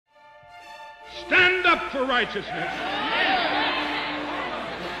Stand up for righteousness.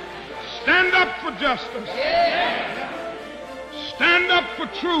 Stand up for justice. Stand up for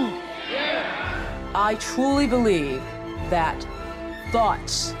truth. I truly believe that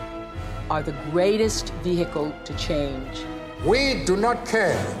thoughts are the greatest vehicle to change. We do not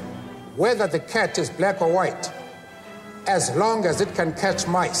care whether the cat is black or white, as long as it can catch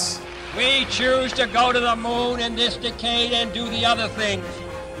mice. We choose to go to the moon in this decade and do the other things,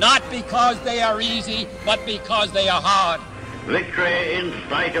 not because they are easy, but because they are hard. Victory in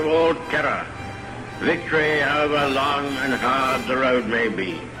spite of all terror. Victory however long and hard the road may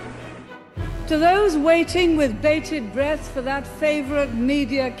be. To those waiting with bated breath for that favourite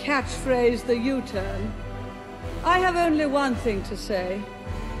media catchphrase, the U-turn, I have only one thing to say.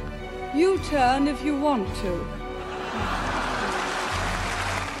 U-turn if you want to.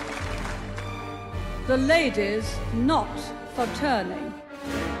 The ladies not for turning.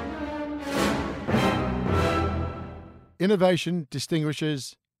 Innovation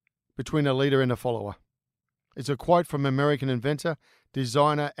distinguishes between a leader and a follower. It's a quote from American inventor,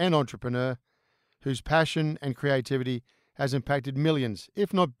 designer and entrepreneur whose passion and creativity has impacted millions,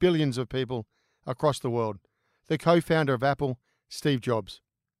 if not billions of people across the world. The co-founder of Apple, Steve Jobs.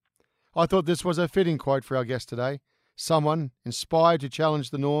 I thought this was a fitting quote for our guest today, someone inspired to challenge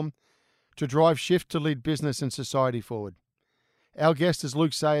the norm, to drive shift to lead business and society forward. Our guest is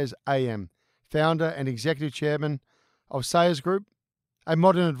Luke Sayers, AM, founder and executive chairman of Sayers Group, a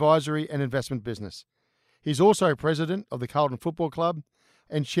modern advisory and investment business. He's also president of the Carlton Football Club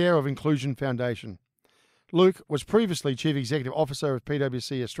and chair of Inclusion Foundation. Luke was previously chief executive officer of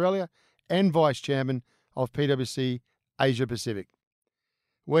PwC Australia and vice chairman of PwC Asia Pacific,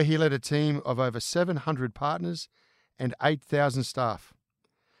 where he led a team of over 700 partners and 8,000 staff,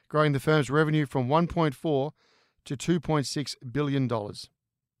 growing the firm's revenue from $1.4 to $2.6 billion.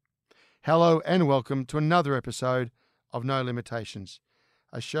 Hello and welcome to another episode of No Limitations,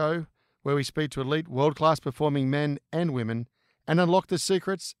 a show where we speak to elite world-class performing men and women and unlock the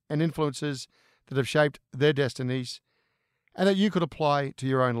secrets and influences that have shaped their destinies and that you could apply to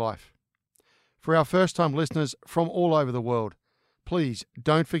your own life. For our first-time listeners from all over the world, please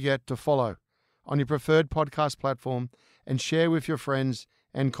don't forget to follow on your preferred podcast platform and share with your friends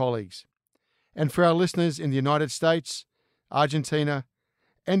and colleagues. And for our listeners in the United States, Argentina,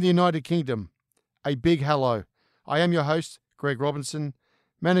 and the United Kingdom, a big hello. I am your host, Greg Robinson,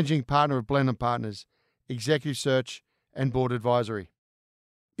 managing partner of Blenheim Partners, executive search and board advisory.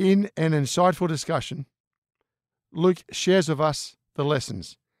 In an insightful discussion, Luke shares with us the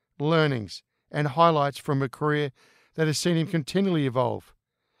lessons, learnings, and highlights from a career that has seen him continually evolve,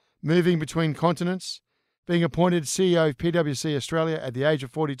 moving between continents, being appointed CEO of PwC Australia at the age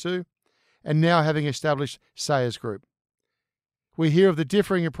of 42, and now having established Sayers Group. We hear of the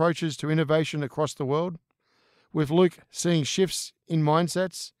differing approaches to innovation across the world, with Luke seeing shifts in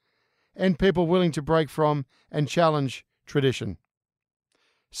mindsets and people willing to break from and challenge tradition.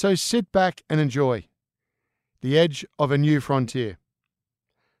 So sit back and enjoy the edge of a new frontier.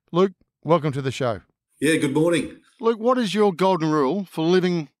 Luke, welcome to the show. Yeah, good morning. Luke, what is your golden rule for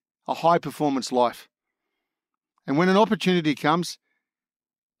living a high-performance life? And when an opportunity comes,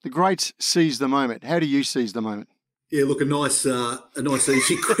 the greats seize the moment. How do you seize the moment? Yeah, look, a nice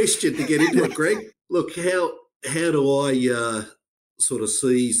easy question to get into it, Greg. Look, how do I sort of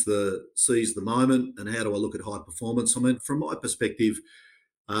seize the moment, and how do I look at high performance? I mean, from my perspective,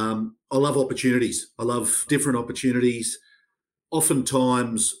 I love opportunities. I love different opportunities.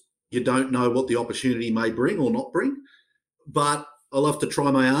 Oftentimes, you don't know what the opportunity may bring or not bring, but I love to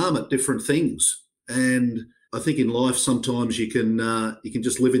try my arm at different things. And I think in life, sometimes you can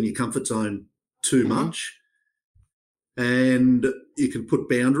just live in your comfort zone too much, and you can put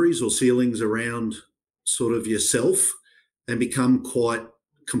boundaries or ceilings around sort of yourself and become quite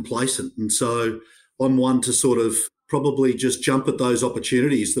complacent. And so I'm one to sort of probably just jump at those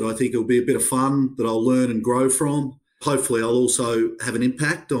opportunities that I think will be a bit of fun, that I'll learn and grow from. Hopefully I'll also have an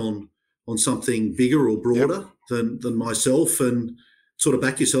impact on something bigger or broader than myself, and sort of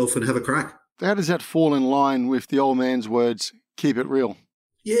back yourself and have a crack. How does that fall in line with the old man's words, keep it real?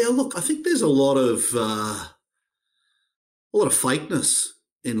 Yeah, look, I think there's a lot of fakeness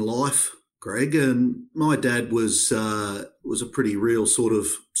in life, Greg, and my dad was a pretty real sort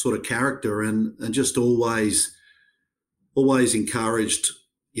of character, and just always encouraged,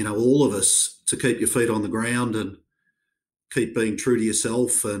 all of us to keep your feet on the ground and keep being true to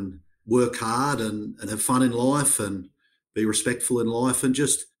yourself and work hard and have fun in life and be respectful in life and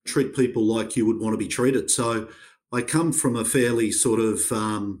just treat people like you would want to be treated. So I come from a fairly sort of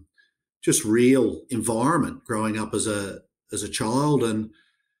just real environment growing up as a child, and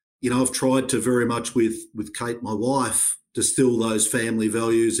I've tried to very much with Kate, my wife, distill those family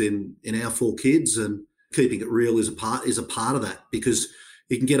values in our 4 kids, and keeping it real is a part of that, because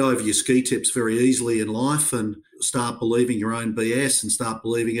you can get over your ski tips very easily in life and start believing your own BS and start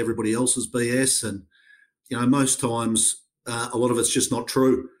believing everybody else's BS. And, most times a lot of it's just not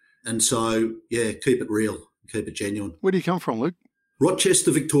true. And so, keep it real, keep it genuine. Where do you come from, Luke?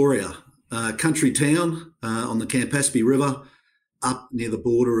 Rochester, Victoria, country town on the Campaspe River, up near the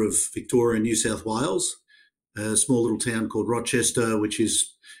border of Victoria and New South Wales. A small little town called Rochester, which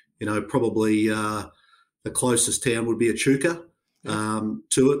is, probably the closest town would be Echuca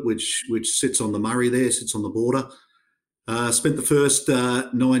to it, which sits on the Murray there, sits on the border. Spent the first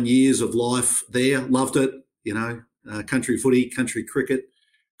 9 years of life there, loved it, country footy, country cricket,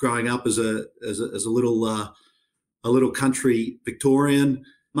 growing up as a little country Victorian.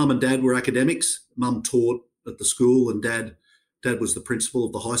 Mum and Dad were academics. Mum taught at the school and Dad was the principal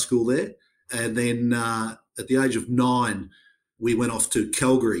of the high school there. And then at the age of 9, we went off to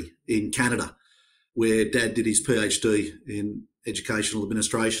Calgary in Canada, where Dad did his PhD in educational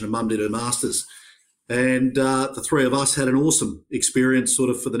administration and Mum did her master's. And the 3 of us had an awesome experience sort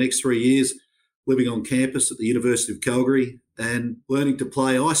of for the next 3 years, living on campus at the University of Calgary and learning to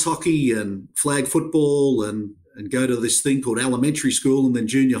play ice hockey and flag football and go to this thing called elementary school and then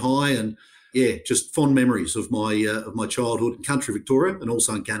junior high. And just fond memories of my childhood in country Victoria and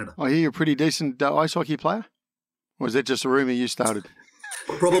also in Canada. I hear you're a pretty decent ice hockey player? Or is that just a rumour you started?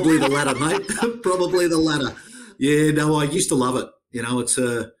 Probably the latter, mate. Probably the latter. Yeah, no, I used to love it.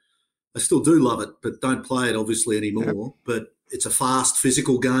 I still do love it, but don't play it obviously anymore. Yep. But it's a fast,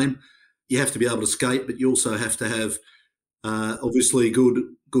 physical game. You have to be able to skate, but you also have to have obviously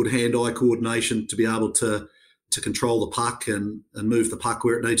good hand-eye coordination to be able to control the puck and move the puck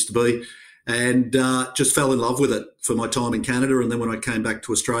where it needs to be. And just fell in love with it for my time in Canada. And then when I came back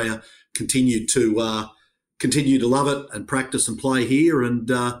to Australia, continued to love it and practice and play here. And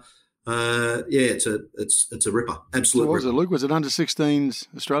it's a ripper, absolute. So was it, Luke? Was it under-16s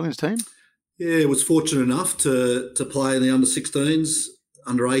Australians team? Yeah, I was fortunate enough to play in the under-16s,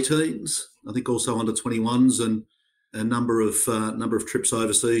 under-18s. I think also under-21s, and a number of trips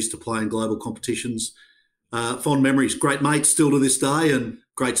overseas to play in global competitions. Fond memories, great mates still to this day, and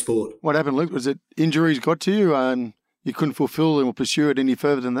great sport. What happened, Luke? Was it injuries got to you and you couldn't fulfil or pursue it any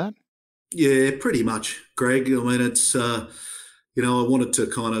further than that? Yeah, pretty much, Greg. I mean, it's, I wanted to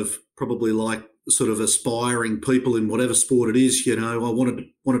kind of probably like sort of aspiring people in whatever sport it is, I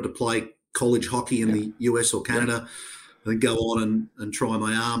wanted to play college hockey in the US or Canada and go on and try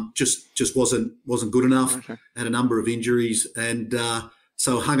my arm. Just wasn't good enough. Okay. Had a number of injuries and,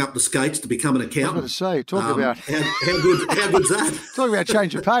 so hung up the skates to become an accountant. I was going to say, talk about how good's that? Talk about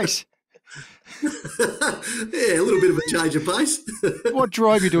change of pace. Yeah, a little bit of a change of pace. What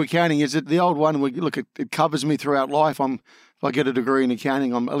drove you to accounting? Is it the old one where look, it covers me throughout life? If I get a degree in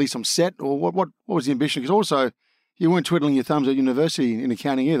accounting, I'm set. Or what was the ambition? Because also, you weren't twiddling your thumbs at university in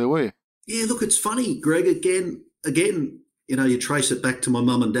accounting either, were you? Yeah, look, it's funny, Greg. Again, you trace it back to my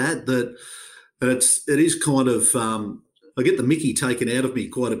mum and dad that it is kind of. I get the mickey taken out of me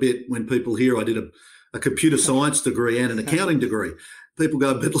quite a bit when people hear I did a computer science degree and an accounting degree. People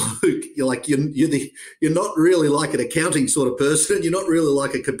go, but Luke, you're not really like an accounting sort of person. You're not really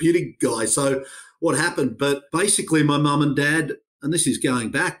like a computing guy. So what happened? But basically, my mum and dad, and this is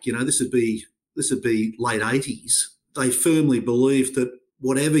going back, this would be late 80s. They firmly believed that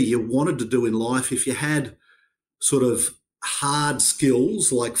whatever you wanted to do in life, if you had sort of hard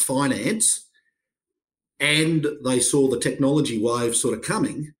skills like finance, and they saw the technology wave sort of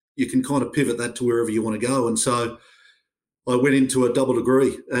coming, you can kind of pivot that to wherever you want to go. And so I went into a double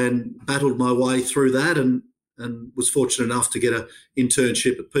degree and battled my way through that and was fortunate enough to get an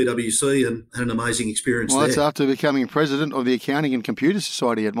internship at PwC and had an amazing experience there. Well, that's after becoming president of the Accounting and Computer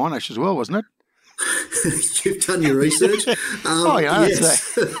Society at Monash as well, wasn't it? You've done your research.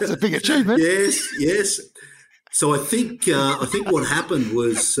 Yes. That's a big achievement. Yes. So I think what happened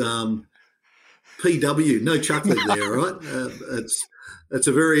was... PW, no chuckling there, right? It's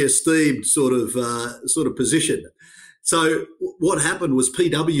a very esteemed sort of position. So what happened was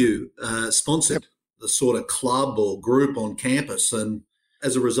PW sponsored the sort of club or group on campus, and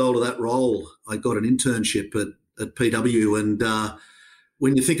as a result of that role, I got an internship at PW. And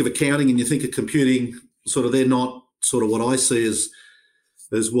when you think of accounting and you think of computing, sort of they're not sort of what I see as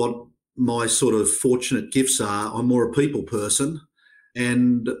what my sort of fortunate gifts are. I'm more a people person,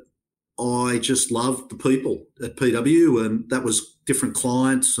 and I just loved the people at PW, and that was different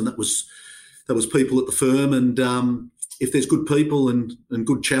clients, and that was people at the firm. And if there's good people and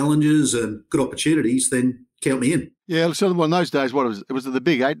good challenges and good opportunities, then count me in. Yeah, so in those days, was it the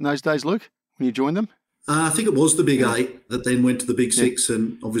Big Eight in those days, Luke, when you joined them? I think it was the Big Eight that then went to the Big Six,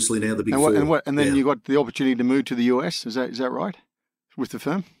 and obviously now the Big Four. And then you got the opportunity to move to the US. Is that right? With the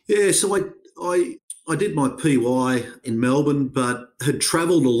firm? Yeah, so I did my PY in Melbourne, but had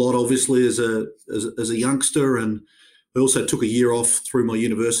travelled a lot, obviously, as a youngster, and I also took a year off through my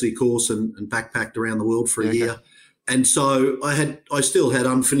university course and backpacked around the world for a year. And so I still had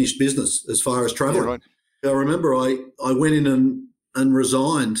unfinished business as far as travelling. Yeah, right. I remember I went in and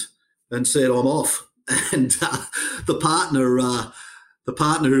resigned and said I'm off. And the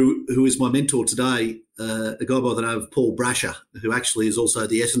partner who is my mentor today, a guy by the name of Paul Brasher, who actually is also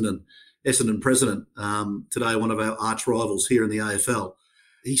the Essendon president, today one of our arch rivals here in the AFL,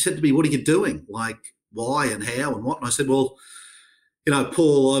 he said to me, "What are you doing? Like, why and how and what?" And I said, "Well,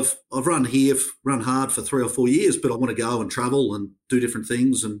 Paul, I've run hard for 3 or 4 years, but I want to go and travel and do different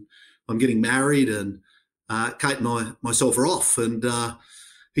things, and I'm getting married, and Kate and myself are off." And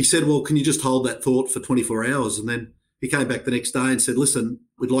he said, "Well, can you just hold that thought for 24 hours?" And then he came back the next day and said, "Listen,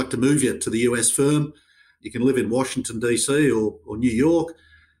 we'd like to move you to the US firm. You can live in Washington, DC or New York.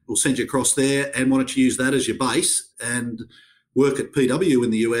 We'll send you across there, and why don't you use that as your base and work at PW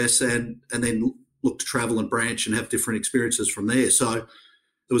in the US and then look to travel and branch and have different experiences from there." So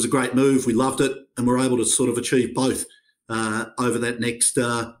it was a great move. We loved it, and we were able to sort of achieve both over that next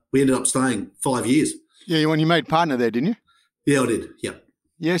we ended up staying 5 years. Yeah, when you made partner there, didn't you? Yeah, I did. Yeah.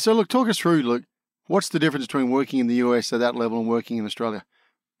 Yeah, so look, talk us through, Luke, what's the difference between working in the US at that level and working in Australia?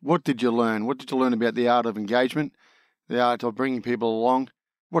 What did you learn? What did you learn about the art of engagement, the art of bringing people along?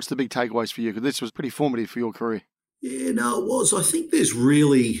 What's the big takeaways for you? Because this was pretty formative for your career. Yeah, no, it was. I think there's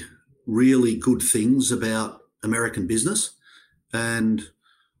really, really good things about American business and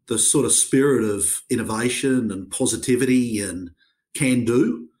the sort of spirit of innovation and positivity and can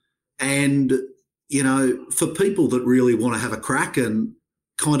do. And, for people that really want to have a crack and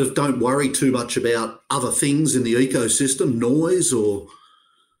kind of don't worry too much about other things in the ecosystem, noise or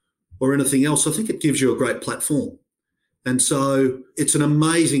anything else, I think it gives you a great platform. And so it's an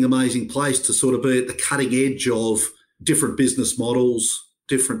amazing, amazing place to sort of be at the cutting edge of different business models,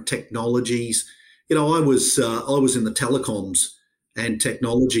 different technologies. I was in the telecoms and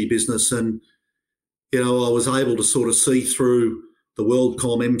technology business, and I was able to sort of see through the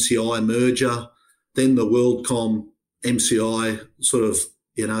WorldCom MCI merger, then the WorldCom MCI sort of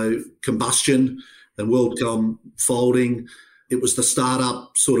combustion and WorldCom folding. It was the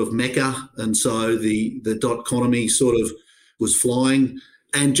startup sort of mecca, and so the dot-conomy sort of was flying.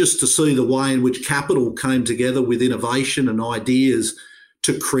 And just to see the way in which capital came together with innovation and ideas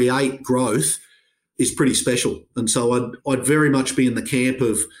to create growth is pretty special. And so I'd very much be in the camp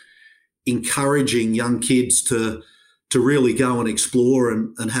of encouraging young kids to really go and explore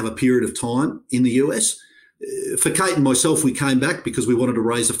and have a period of time in the US. For Kate and myself, we came back because we wanted to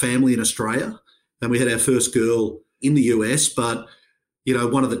raise a family in Australia, and we had our first girl in the US. But,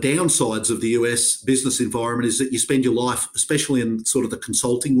 one of the downsides of the US business environment is that you spend your life, especially in sort of the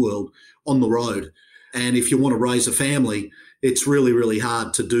consulting world, on the road. And if you want to raise a family, it's really, really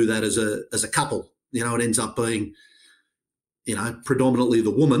hard to do that as a couple. It ends up being, predominantly the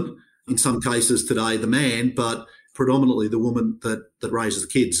woman, in some cases today the man, but predominantly the woman that raises the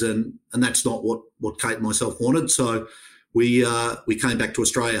kids. And that's not what Kate and myself wanted. So we came back to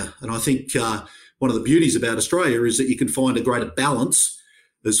Australia. And I think one of the beauties about Australia is that you can find a greater balance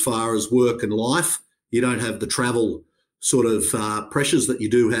as far as work and life. You don't have the travel sort of pressures that you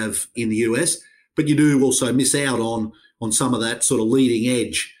do have in the US, but you do also miss out on some of that sort of leading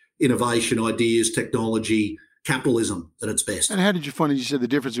edge innovation, ideas, technology, capitalism at its best. And how did you find, as you said, the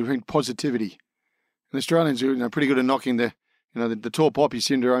difference between positivity? And Australians are pretty good at knocking the tall poppy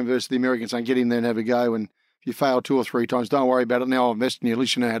syndrome versus the Americans saying, get in there and have a go. And if you fail 2 or 3 times, don't worry about it. Now I've invested in you, at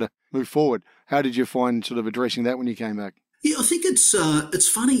least you know how to move forward. How did you find sort of addressing that when you came back? Yeah, I think it's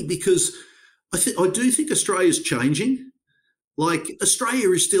funny because I do think Australia's changing. Like, Australia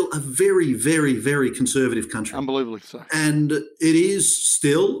is still a very, very, very conservative country. Unbelievably so. And it is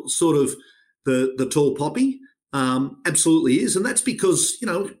still sort of the tall poppy. Absolutely is. And that's because,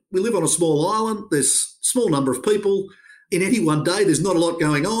 we live on a small island. There's a small number of people. In any one day, there's not a lot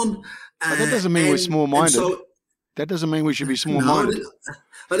going on. But that doesn't mean we're small-minded. So, that doesn't mean we should be small-minded. No,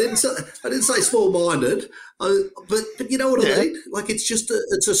 I didn't say small-minded. But you know what I mean? Like, it's just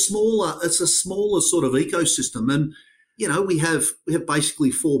it's a smaller sort of ecosystem. And we have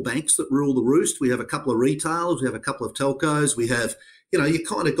basically 4 banks that rule the roost. We have a couple of retailers. We have a couple of telcos. We have, you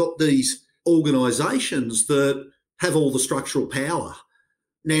kind of got these organisations that have all the structural power.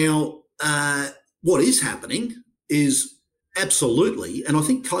 Now, what is happening is absolutely, and I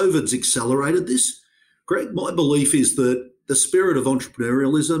think COVID's accelerated this Greg, my belief is that the spirit of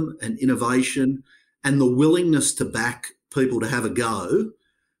entrepreneurialism and innovation and the willingness to back people to have a go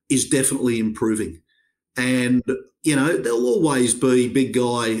is definitely improving. And, you know, there'll always be big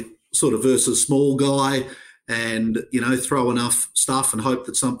guy sort of versus small guy and, you know, throw enough stuff and hope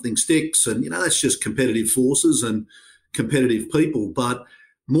that something sticks. And, you know, that's just competitive forces and competitive people. But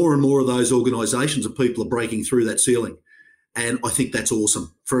more and more of those organisations and people are breaking through that ceiling. And I think that's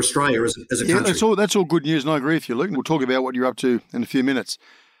awesome for Australia as a country. That's all good news, and I agree with you, Luke. We'll talk about what you're up to in a few minutes.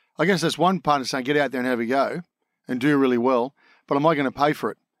 I guess that's one part of saying get out there and have a go and do really well, but am I going to pay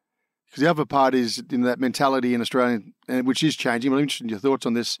for it? Because the other part is that mentality in Australia, which is changing. I'm interested in your thoughts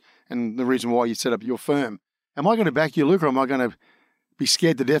on this and the reason why you set up your firm. Am I going to back you, Luke, or am I going to be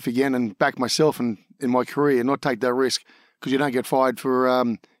scared to death again and back myself in my career and not take that risk because you don't get fired for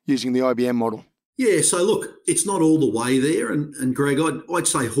using the IBM model? Yeah, so look, it's not all the way there. And Greg, I'd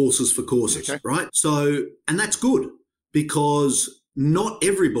say horses for courses, okay, right? So, and that's good because not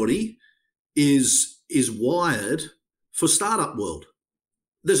everybody is wired for startup world.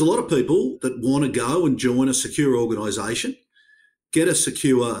 There's a lot of people that want to go and join a secure organisation, get a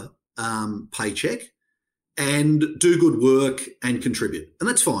secure paycheck and do good work and contribute. And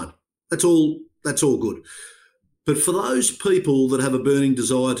that's fine. That's all good. But for those people that have a burning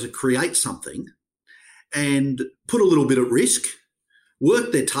desire to create something and put a little bit at risk,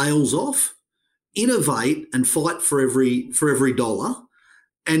 work their tails off, innovate and fight for every dollar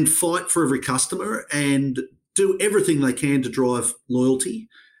and fight for every customer and do everything they can to drive loyalty.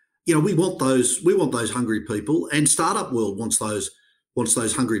 You know, we want those hungry people, and startup world wants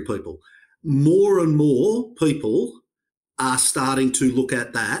those hungry people. More and more people are starting to look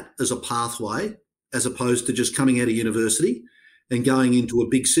at that as a pathway as opposed to just coming out of university and going into a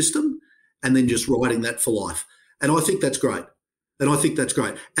big system and then just riding that for life. And I think that's great. And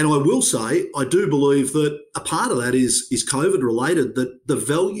I will say, I do believe that a part of that is COVID related, that the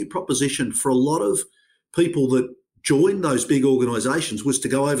value proposition for a lot of people that joined those big organisations was to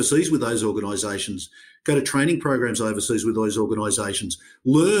go overseas with those organisations, go to training programs overseas with those organisations,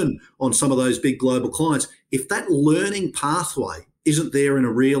 learn on some of those big global clients. If that learning pathway isn't there in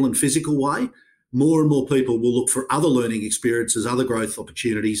a real and physical way, more and more people will look for other learning experiences, other growth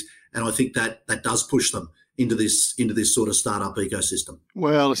opportunities, and I think that does push them into this sort of startup ecosystem.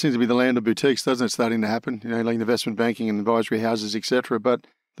 Well, it seems to be the land of boutiques, doesn't it, starting to happen, you know, like investment banking and advisory houses, etc. But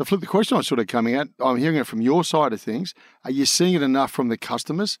the question I'm sort of coming at, I'm hearing it from your side of things. Are you seeing it enough from the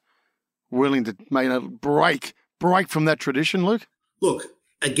customers willing to break from that tradition, Luke? Look,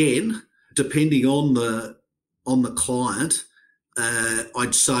 again, depending on the client,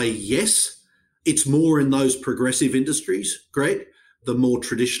 I'd say yes. It's more in those progressive industries, Greg, the more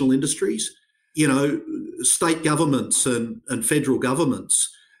traditional industries. You know, state governments and federal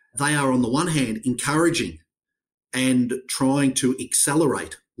governments, they are on the one hand encouraging and trying to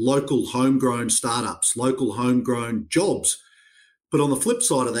accelerate local homegrown startups, local homegrown jobs. But on the flip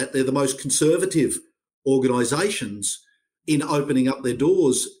side of that, they're the most conservative organisations in opening up their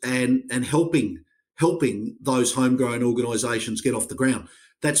doors and helping those homegrown organisations get off the ground.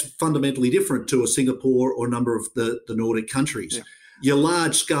 That's fundamentally different to a Singapore or a number of the Nordic countries. Yeah. Your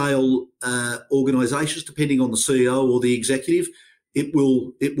large-scale organisations, depending on the CEO or the executive, it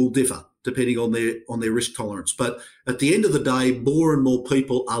will differ depending on their risk tolerance. But at the end of the day, more and more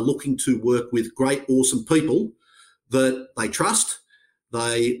people are looking to work with great, awesome people that they trust,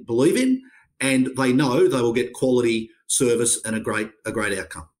 they believe in, and they know they will get quality service and a great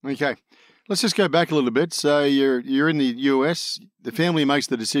outcome. Okay. Let's just go back a little bit. So you're in the US. The family makes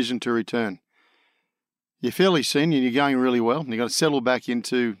the decision to return. You're fairly senior and you're going really well. And you've got to settle back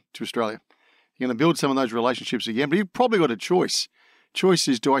into Australia. You're going to build some of those relationships again. But you've probably got a choice. Choice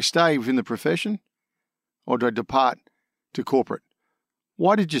is, do I stay within the profession or do I depart to corporate?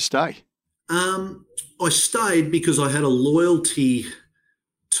 Why did you stay? I stayed because I had a loyalty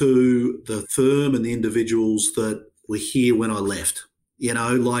to the firm and the individuals that were here when I left. You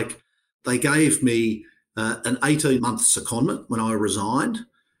know, like they gave me an 18-month secondment when I resigned,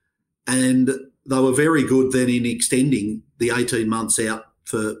 and they were very good then in extending the 18 months out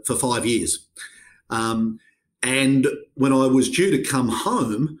for 5 years. And when I was due to come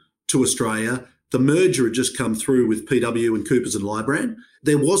home to Australia, the merger had just come through with PW and Coopers and Lybrand.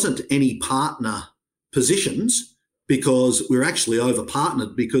 There wasn't any partner positions because we were actually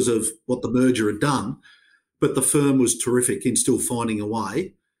over-partnered because of what the merger had done. But the firm was terrific in still finding a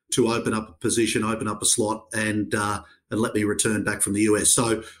way to open up a position, open up a slot, and let me return back from the US.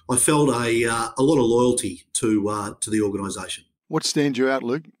 So I felt a lot of loyalty to the organisation. What stands you out,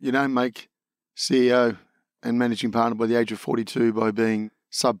 Luke? You don't make CEO and managing partner by the age of 42 by being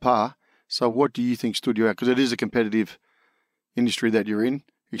subpar. So what do you think stood you out? Because it is a competitive industry that you're in,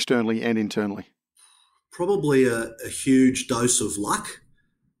 externally and internally. Probably a huge dose of luck,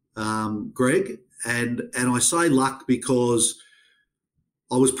 Greg. And I say luck because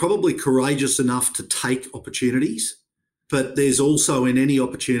I was probably courageous enough to take opportunities, but there's also in any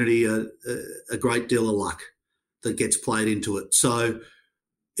opportunity a great deal of luck that gets played into it. So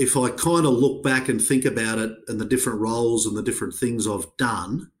if I kind of look back and think about it and the different roles and the different things I've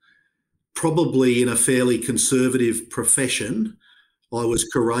done, probably in a fairly conservative profession, I was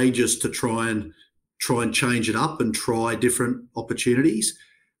courageous to try and change it up and try different opportunities.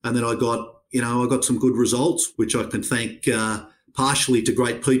 And then I got some good results, which I can thank partially to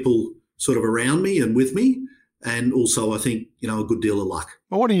great people sort of around me and with me. And also, I think, a good deal of luck.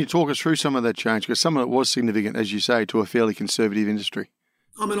 Well, why don't you talk us through some of that change? Because some of it was significant, as you say, to a fairly conservative industry.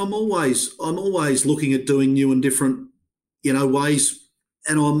 I mean, I'm always looking at doing new and different, ways.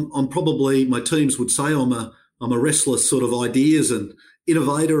 And I'm probably, my teams would say I'm a restless sort of ideas and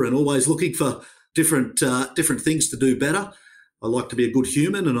innovator and always looking for different things to do better. I like to be a good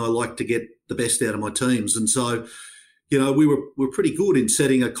human and I like to get the best out of my teams. And so, we were pretty good in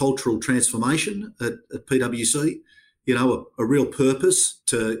setting a cultural transformation at PwC, a real purpose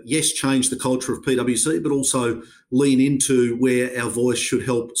to, yes, change the culture of PwC, but also lean into where our voice should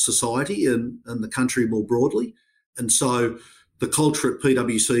help society and the country more broadly. And so the culture at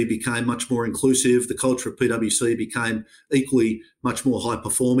PwC became much more inclusive. The culture at PwC became equally much more high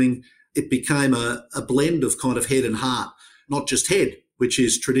performing. It became a blend of kind of head and heart, not just head, which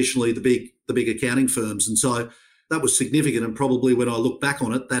is traditionally the big accounting firms. And so that was significant. And probably when I look back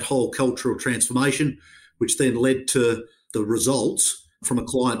on it, that whole cultural transformation, which then led to the results from a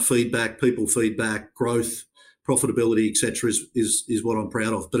client feedback, people feedback, growth, profitability, etc., is what I'm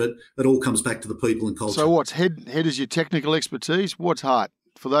proud of. But it all comes back to the people and culture. So what's head is your technical expertise? What's heart?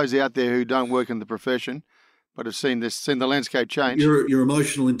 For those out there who don't work in the profession but have seen the landscape change. Your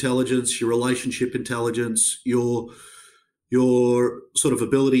emotional intelligence, your relationship intelligence, your sort of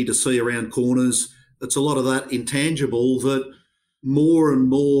ability to see around corners. It's a lot of that intangible that more and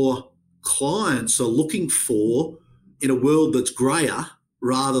more clients are looking for in a world that's grayer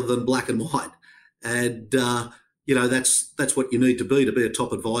rather than black and white. And, that's what you need to be a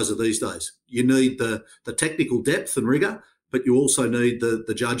top advisor these days. You need the technical depth and rigour, but you also need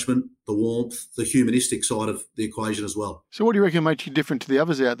the judgment, the warmth, the humanistic side of the equation as well. So what do you reckon makes you different to the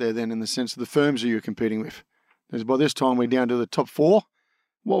others out there then, in the sense of the firms that you're competing with? Because by this time we're down to the top four.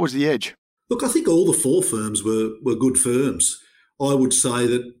 What was the edge? Look, I think all the four firms were good firms. I would say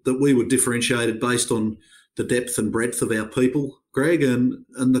that we were differentiated based on the depth and breadth of our people, Greg, and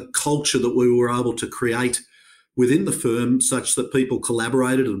the culture that we were able to create within the firm such that people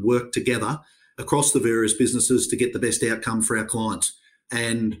collaborated and worked together across the various businesses to get the best outcome for our clients.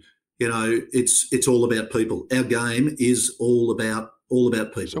 And, it's all about people. Our game is all about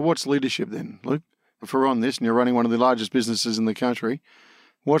people. So what's leadership then, Luke? If we're on this and you're running one of the largest businesses in the country,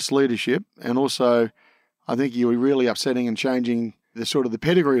 what's leadership? And also, I think you were really upsetting and changing the sort of the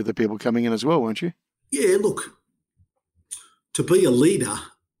pedigree of the people coming in as well, weren't you? Yeah, look, to be a leader,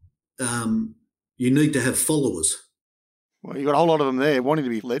 you need to have followers. Well, you've got a whole lot of them there wanting to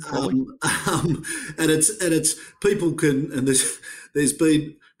be led, probably. And it's people can, and there's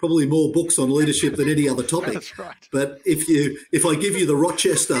been probably more books on leadership than any other topic. That's right. But if I give you the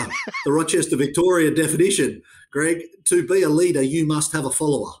Rochester Victoria definition, Greg, to be a leader, you must have a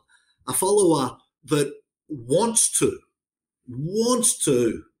follower that wants to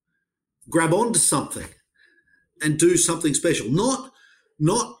grab onto something and do something special. Not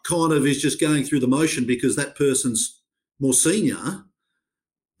kind of is just going through the motion because that person's more senior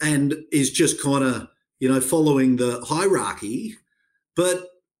and is just kind of, following the hierarchy, but,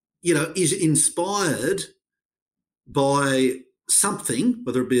 is inspired by something,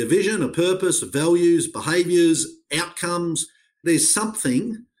 whether it be a vision, a purpose, values, behaviours, outcomes. There's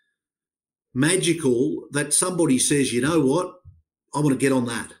something magical that somebody says, you know what, I want to get on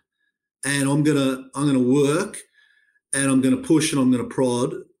that. And I'm gonna work and I'm gonna push and I'm gonna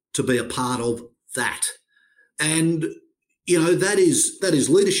prod to be a part of that. And that is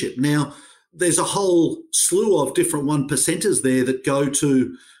leadership. Now, there's a whole slew of different 1%ers there that go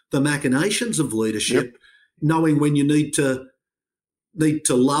to the machinations of leadership, yep. Knowing when you need to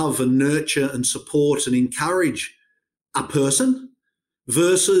love and nurture and support and encourage a person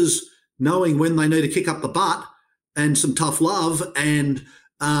versus knowing when they need to kick up the butt and some tough love and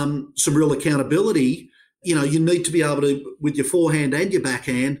some real accountability. You need to be able to, with your forehand and your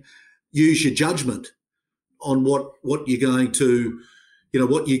backhand, use your judgment on what you're going to,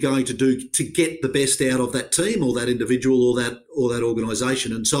 what you're going to do to get the best out of that team or that individual or that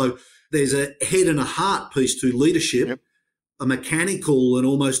organisation. And so There's a head and a heart piece to leadership, a mechanical and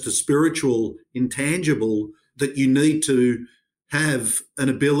almost a spiritual, intangible, that you need to have an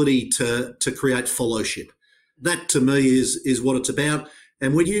ability to create fellowship. That to me is what it's about.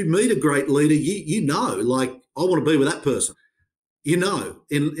 And when you meet a great leader, you know, like, I want to be with that person, you know,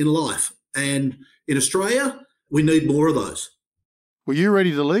 in life. And in Australia, we need more of those. Were you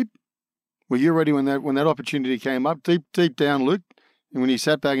ready to lead? Were you ready when that opportunity came up, deep down, Luke? And when you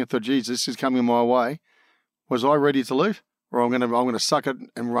sat back and thought, geez, this is coming my way, was I ready to leave? Or I'm going to suck it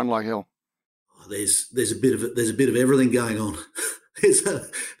and run like hell? There's a bit of everything going on.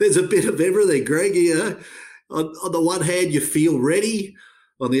 there's a bit of everything, Greg. You know, on the one hand, you feel ready.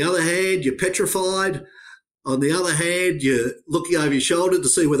 On the other hand, you're petrified. On the other hand, you're looking over your shoulder to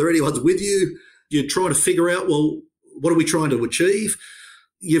see whether anyone's with you. You're trying to figure out, well, what are we trying to achieve?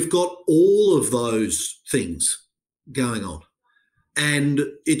 You've got all of those things going on. And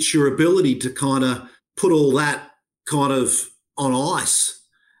it's your ability to kind of put all that kind of on ice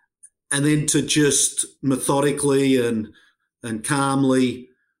and then to just methodically and calmly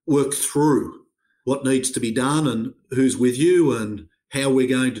work through what needs to be done and who's with you and how we're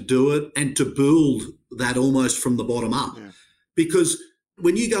going to do it, and to build that almost from the bottom up. Yeah. Because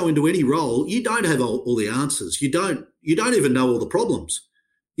when you go into any role, you don't have all the answers. You don't even know all the problems.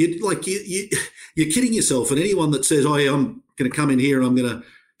 You're kidding yourself. And anyone that says, oh, yeah, I'm going to come in here and I'm going to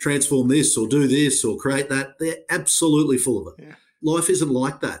transform this or do this or create that, they're absolutely full of it. Yeah. Life isn't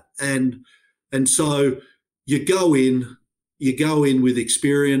like that. And so you go in with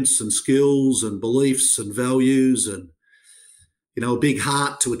experience and skills and beliefs and values and, you know, a big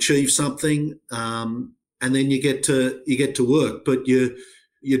heart to achieve something. And then you get to work, but you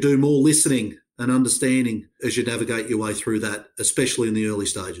do more listening and understanding as you navigate your way through that, especially in the early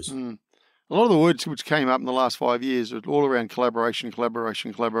stages. Mm. A lot of the words which came up in the last 5 years are all around collaboration,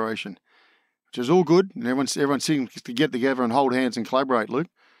 which is all good. And everyone seems to get together and hold hands and collaborate, Luke.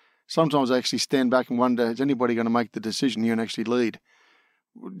 Sometimes I actually stand back and wonder, is anybody going to make the decision here and actually lead?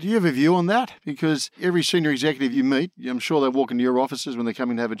 Do you have a view on that? Because every senior executive you meet, I'm sure they walk into your offices when they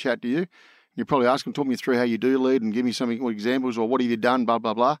come in to have a chat to you. You probably ask them, talk me through how you do lead and give me some examples, or what have you done, blah,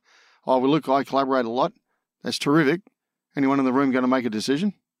 blah, blah. Oh, well, look, I collaborate a lot. That's terrific. Anyone in the room going to make a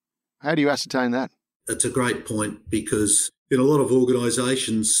decision? How do you ascertain that? It's a great point, because in a lot of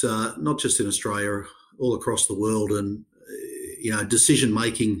organisations, not just in Australia, all across the world, and, you know,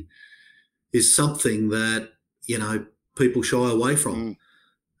 decision-making is something that, you know, people shy away from.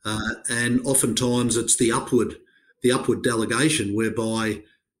 And oftentimes it's the upward delegation, whereby,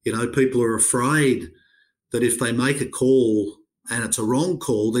 you know, people are afraid that if they make a call and it's a wrong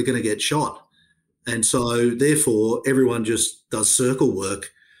call, they're going to get shot. And so therefore everyone just does circle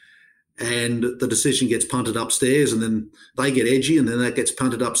work, and the decision gets punted upstairs, and then they get edgy, and then that gets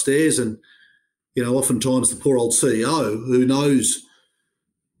punted upstairs. And, you know, oftentimes the poor old CEO, who knows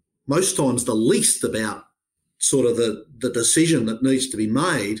most times the least about sort of the decision that needs to be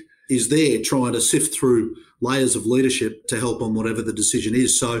made, is there trying to sift through layers of leadership to help on whatever the decision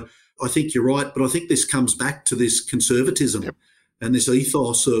is. So I think you're right, but I think this comes back to this conservatism and this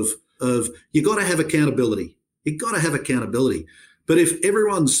ethos of you got to have accountability. You've got to have accountability. But if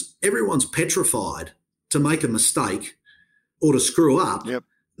everyone's petrified to make a mistake or to screw up,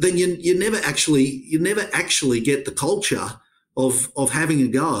 then you never actually get the culture of having a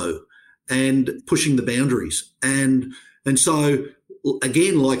go and pushing the boundaries. And so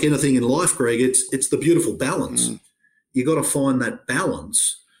again, like anything in life, Greg, it's the beautiful balance. You got to find that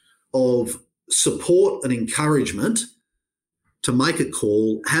balance of support and encouragement to make a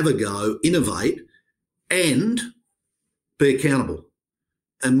call, have a go, innovate, and be accountable.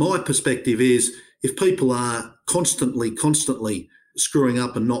 And my perspective is, if people are constantly screwing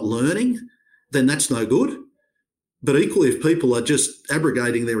up and not learning, then that's no good. But equally, if people are just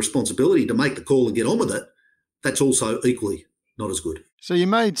abrogating their responsibility to make the call and get on with it, that's also equally not as good. So you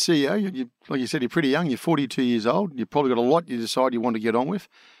made CEO, you, like you said, you're pretty young, you're 42 years old, you've probably got a lot you decide you want to get on with.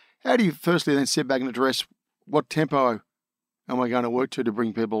 How do you firstly then sit back and address what tempo am I going to work to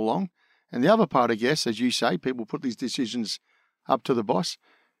bring people along? And the other part, I guess, as you say, people put these decisions up to the boss.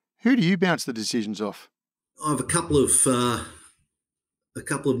 Who do you bounce the decisions off? I have a couple of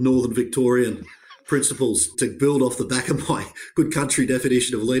Northern Victorian principles to build off the back of my good country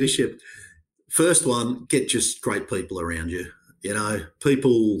definition of leadership. First one, get just great people around you. You know,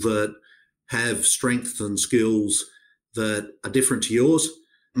 people that have strengths and skills that are different to yours.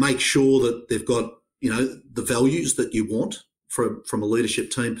 Make sure that they've got, you know, the values that you want from a leadership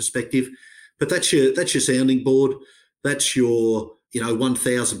team perspective. But that's your sounding board. That's your, you know,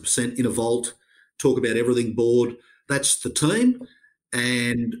 1,000% in a vault, talk about everything board. That's the team.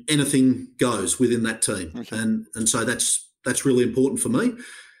 and anything goes within that team. Okay. And so that's really important for me.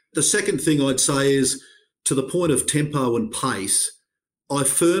 The second thing I'd say is, to the point of tempo and pace, I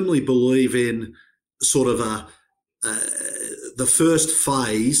firmly believe in sort of the first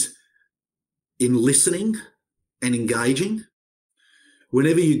phase in listening and engaging.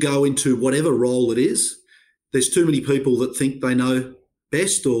 Whenever you go into whatever role it is, there's too many people that think they know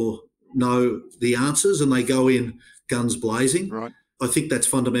best or know the answers, and they go in guns blazing. Right. I think that's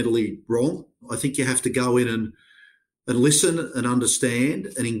fundamentally wrong. I think you have to go in and listen and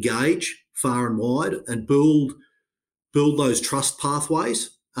understand and engage far and wide and build those trust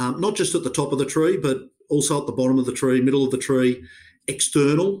pathways, not just at the top of the tree, but also at the bottom of the tree, middle of the tree,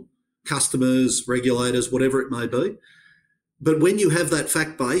 external, customers, regulators, whatever it may be. But when you have that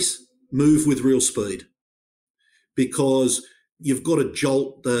fact base, move with real speed, because you've got to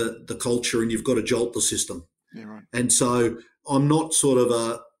jolt the culture and you've got to jolt the system. Yeah, right. And so I'm not sort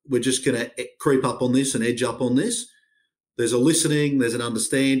of we're just going to creep up on this and edge up on this. There's a listening, there's an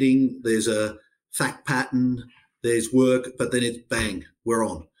understanding, there's a fact pattern, there's work, but then it's bang, we're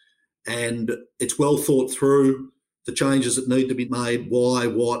on. And it's well thought through, the changes that need to be made, why,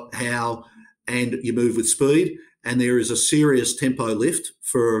 what, how, and you move with speed. And there is a serious tempo lift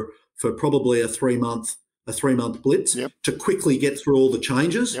for probably a 3-month blitz. Yep. To quickly get through all the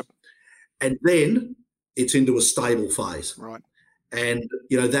changes. Yep. And then it's into a stable phase. Right. And,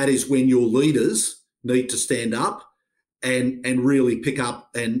 that is when your leaders need to stand up and really pick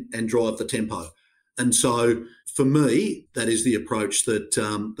up and drive the tempo. And so for me, that is the approach that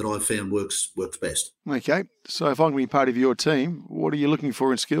I've found works best. Okay. So if I'm going to be part of your team, what are you looking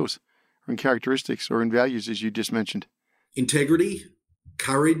for in skills or in characteristics or in values, as you just mentioned? Integrity,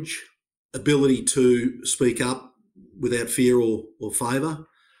 courage, ability to speak up without fear or favour,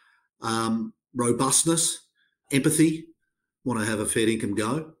 robustness, empathy, want to have a fair income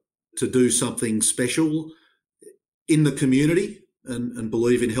go, to do something special in the community and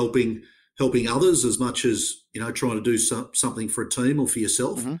believe in helping others as much as, trying to do something for a team or for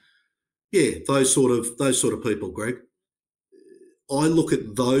yourself. Mm-hmm. Yeah, those sort of people, Greg. I look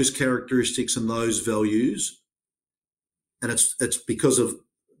at those characteristics and those values, and it's because of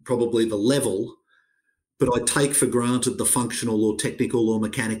probably the level, but I take for granted the functional or technical or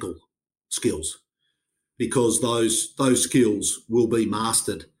mechanical skills, because those skills will be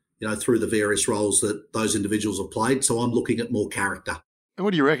mastered, through the various roles that those individuals have played. So I'm looking at more character. And what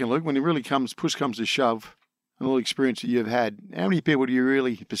do you reckon, Luke, when it really push comes to shove, and all the experience that you've had, how many people do you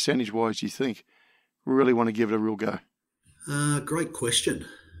really, percentage-wise, do you think really want to give it a real go? Great question.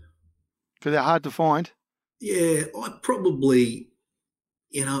 Because they're hard to find. Yeah, I probably,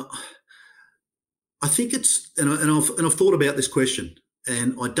 I think it's, and I've thought about this question,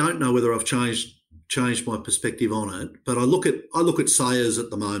 and I don't know whether I've changed my perspective on it, but I look at Sayers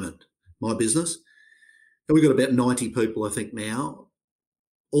at the moment, my business, and we've got about 90 people, I think, now.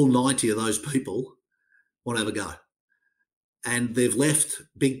 All 90 of those people want to have a go. And they've left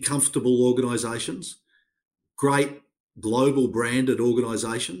big, comfortable organisations, great global branded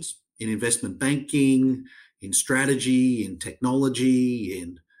organisations in investment banking, in strategy, in technology,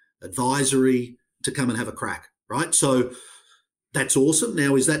 in advisory, to come and have a crack, right? So that's awesome.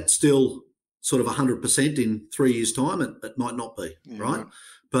 Now, is that still sort of 100% in 3 years' time? It might not be, right?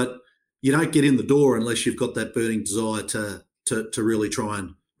 But you don't get in the door unless you've got that burning desire to really try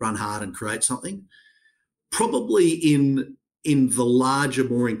and run hard and create something. Probably in the larger,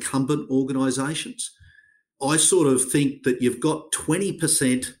 more incumbent organisations, I sort of think that you've got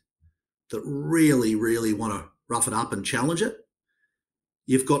 20% that really, really want to rough it up and challenge it.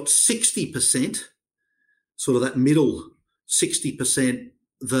 You've got 60%, sort of that middle 60%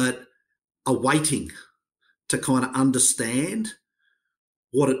 that are waiting to kind of understand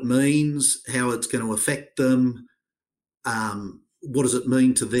what it means, how it's going to affect them, what does it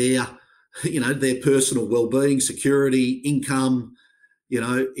mean to their personal well-being, security, income,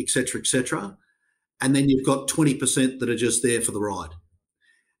 et cetera, et cetera. And then you've got 20% that are just there for the ride.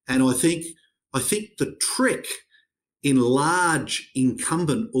 And I think the trick in large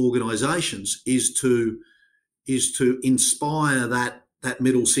incumbent organisations is to inspire that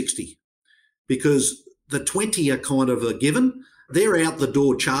middle 60, because the 20 are kind of a given. They're out the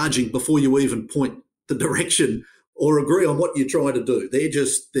door charging before you even point the direction or agree on what you're trying to do.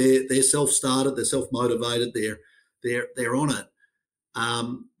 They're self-started, they're self-motivated, they're on it.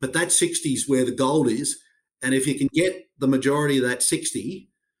 But that 60 is where the gold is. And if you can get the majority of that 60,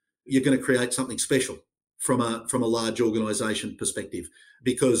 you're going to create something special from a large organisation perspective,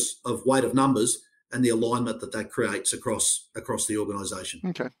 because of weight of numbers and the alignment that creates across the organisation.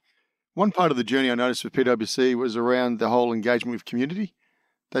 Okay. One part of the journey I noticed with PwC was around the whole engagement with community.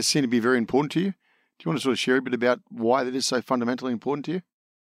 That seemed to be very important to you. Do you want to sort of share a bit about why that is so fundamentally important to you?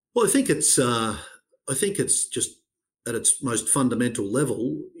 Well, I think it's just at its most fundamental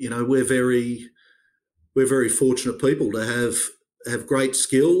level. You know, we're very fortunate people to have great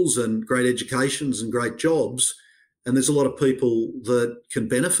skills and great educations and great jobs, and there's a lot of people that can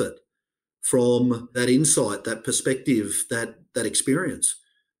benefit from that insight, that perspective, that experience,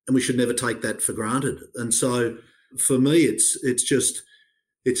 and we should never take that for granted. And so, for me,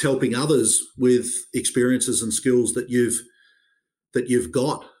 it's helping others with experiences and skills that you've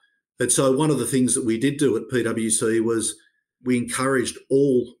got. And so one of the things that we did do at PwC was we encouraged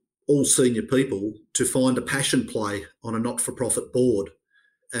all senior people to find a passion play on a not-for-profit board.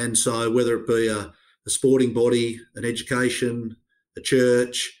 And so whether it be a sporting body, an education, a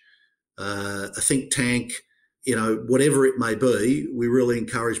church, a think tank, you know, whatever it may be, we really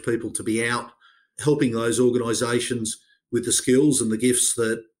encourage people to be out helping those organisations with the skills and the gifts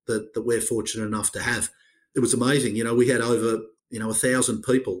that we're fortunate enough to have. It was amazing. You know, we had over 1,000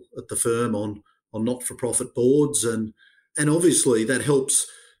 people at the firm on not-for-profit boards, and obviously that helps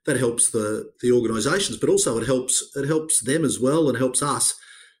the organisations, but also it helps them as well, and helps us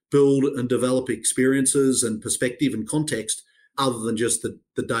build and develop experiences and perspective and context other than just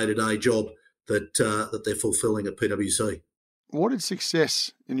the day-to-day job that they're fulfilling at PwC. What did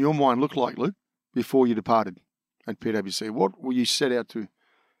success in your mind look like, Luke, before you departed at PwC? What were you set out to?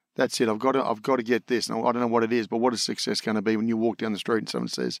 That's it. I've got to get this. Now, I don't know what it is, but what is success going to be when you walk down the street and someone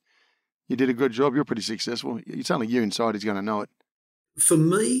says, "You did a good job. You're pretty successful." It's only you inside who's going to know it. For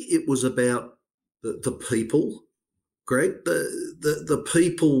me, it was about the people, Greg. The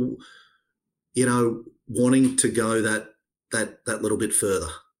people, you know, wanting to go that little bit further,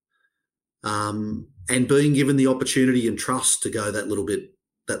 and being given the opportunity and trust to go that little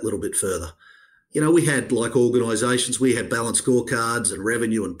bit further. You know, we had, like organisations, we had balanced scorecards and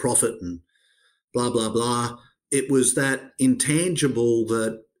revenue and profit and blah, blah, blah. It was that intangible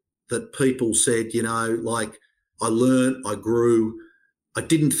that people said, you know, like, I learned, I grew. I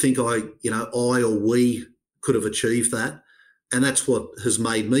didn't think I or we could have achieved that. And that's what has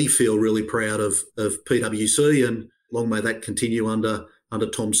made me feel really proud of PwC, and long may that continue under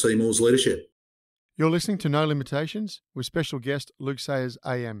Tom Seymour's leadership. You're listening to No Limitations with special guest Luke Sayers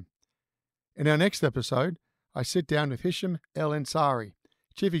AM. In our next episode, I sit down with Hisham El Ansari,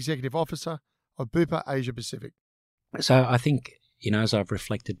 Chief Executive Officer of Bupa Asia Pacific. So I think, you know, as I've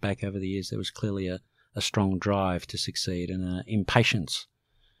reflected back over the years, there was clearly a strong drive to succeed and an impatience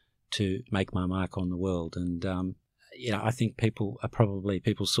to make my mark on the world. And, you know, I think people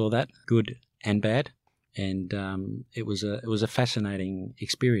saw that, good and bad. And it was a fascinating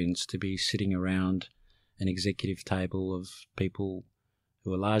experience to be sitting around an executive table of people who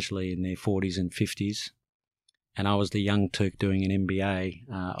were largely in their 40s and 50s. And I was the young Turk doing an MBA.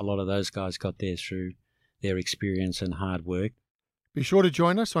 A lot of those guys got there through their experience and hard work. Be sure to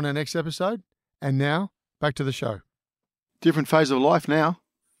join us on our next episode. And now, back to the show. Different phase of life now.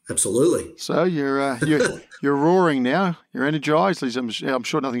 Absolutely. So you're roaring now. You're energized. I'm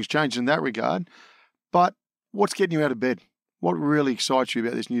sure nothing's changed in that regard. But what's getting you out of bed? What really excites you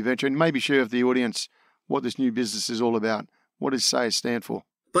about this new venture? And maybe share with the audience what this new business is all about. What does SAYES stand for?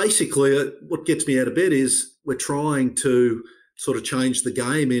 Basically, what gets me out of bed is we're trying to sort of change the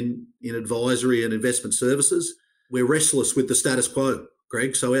game in advisory and investment services. We're restless with the status quo,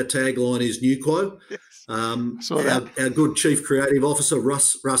 Greg. So our tagline is New Quo. Yes. Our good Chief Creative Officer,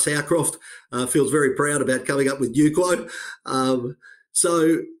 Russ Howcroft, feels very proud about coming up with New Quo.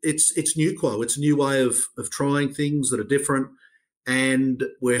 So it's New Quo. It's a new way of trying things that are different. And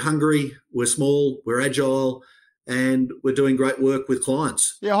we're hungry, we're small, we're agile, and we're doing great work with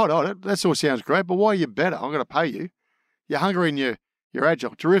clients. Yeah, hold on. That all sounds great, but why are you better? I'm going to pay you. You're hungry and you're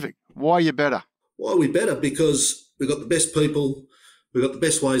agile. Terrific. Why are you better? Why are we better? Because we've got the best people, we've got the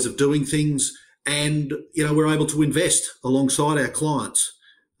best ways of doing things, and, you know, we're able to invest alongside our clients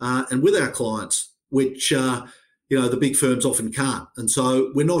and with our clients, which, you know, the big firms often can't. And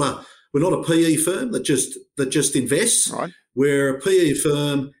so we're not a PE firm that just invests. Right. We're a PE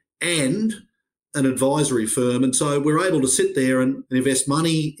firm and an advisory firm. And so we're able to sit there and invest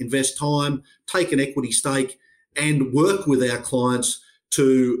money, invest time, take an equity stake, and work with our clients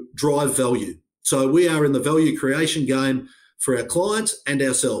to drive value. So we are in the value creation game for our clients and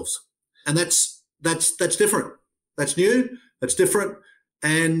ourselves. And that's different. That's new. That's different.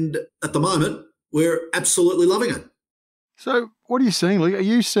 And at the moment, we're absolutely loving it. So what are you seeing, Luke? Are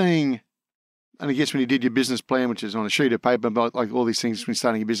you seeing, and I guess when you did your business plan, which is on a sheet of paper, but like all these things when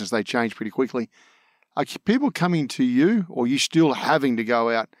starting a business, they change pretty quickly. Are people coming to you, or are you still having to go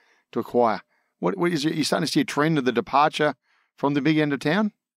out to acquire. What is it? You're starting to see a trend of the departure from the big end of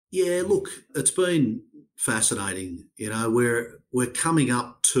town? Yeah, look, it's been fascinating. We're coming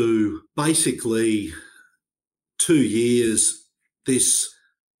up to basically 2 years this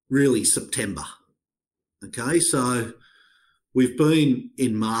really September. Okay, so we've been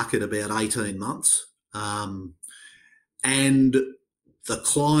in market about 18 months. And the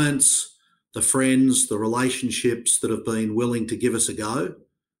clients, the friends, the relationships that have been willing to give us a go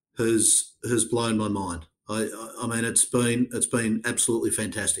has blown my mind. I mean, it's been absolutely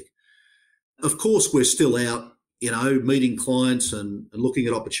fantastic. Of course, we're still out, meeting clients and looking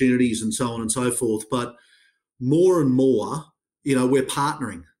at opportunities and so on and so forth. But more and more, we're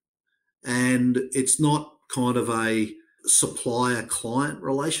partnering, and it's not kind of a supplier-client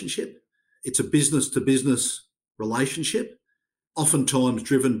relationship. It's a business-to-business relationship, oftentimes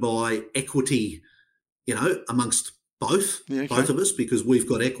driven by equity, amongst both of us, because we've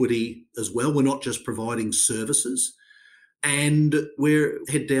got equity as well. We're not just providing services, and we're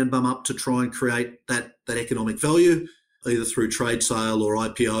head down, bum up to try and create that economic value, either through trade sale or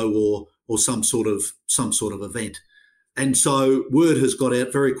IPO or some sort of event. And so word has got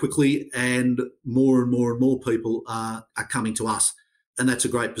out very quickly, and more and more people are coming to us, and that's a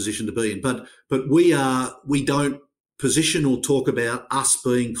great position to be in. But we don't position or talk about us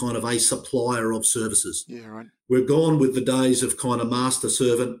being kind of a supplier of services. Yeah, right. We're gone with the days of kind of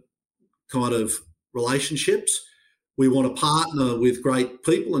master-servant kind of relationships. We want to partner with great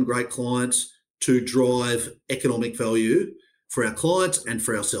people and great clients to drive economic value for our clients and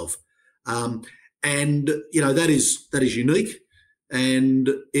for ourselves. And that is unique, and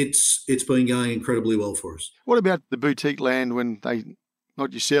it's been going incredibly well for us. What about the boutique land when they,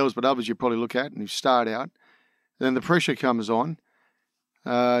 not yourselves, but others you probably look at and you start out, then the pressure comes on.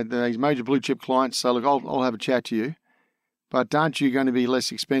 These major blue chip clients say, look, I'll have a chat to you, but aren't you going to be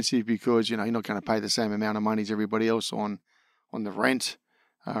less expensive because, you're not going to pay the same amount of money as everybody else on the rent,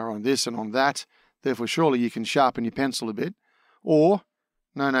 on this and on that. Therefore, surely you can sharpen your pencil a bit. Or,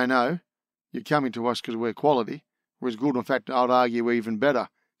 no, you're coming to us because we're quality. We're as good. In fact, I'd argue we're even better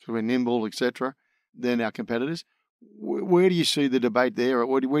because we're nimble, etc., than our competitors. Where do you see the debate there? Or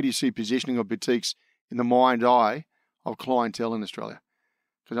where do you see positioning of boutiques in the mind eye of clientele in Australia?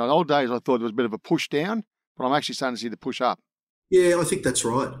 Because in the old days, I thought there was a bit of a push down, but I'm actually starting to see the push up. Yeah, I think that's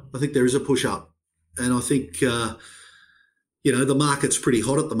right. I think there is a push up. And I think, the market's pretty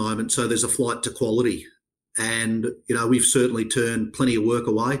hot at the moment, so there's a flight to quality. And, we've certainly turned plenty of work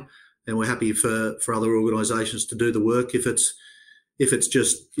away, and we're happy for other organisations to do the work if it's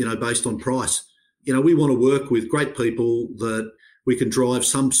just, based on price. We want to work with great people that we can drive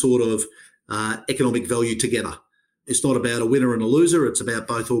some sort of economic value together. It's not about a winner and a loser. It's about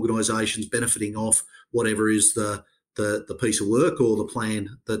both organisations benefiting off whatever is the piece of work or the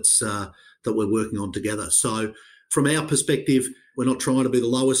plan that we're working on together. So from our perspective, we're not trying to be the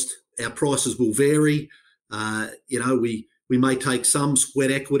lowest. Our prices will vary. We may take some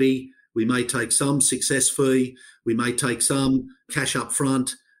sweat equity. We may take some success fee. We may take some cash up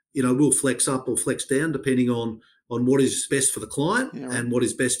front. We'll flex up or flex down depending on what is best for the client and what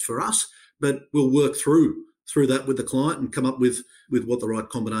is best for us. But we'll work through that with the client and come up with what the right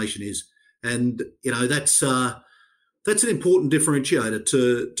combination is. And, that's an important differentiator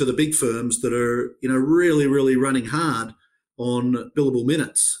to the big firms that are, really, really running hard on billable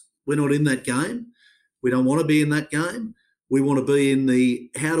minutes. We're not in that game. We don't want to be in that game. We want to be in the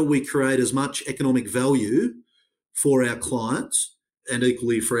how do we create as much economic value for our clients and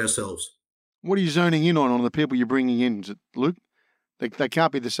equally for ourselves. What are you zoning in on the people you're bringing in? Is it, Luke? They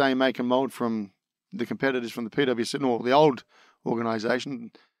can't be the same make and mould from the competitors from the PwC or the old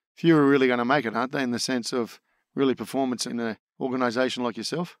organisation. Few are really going to make it, aren't they, in the sense of really performance in an organisation like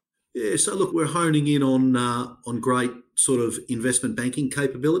yourself? Yeah, so look, we're honing in on great sort of investment banking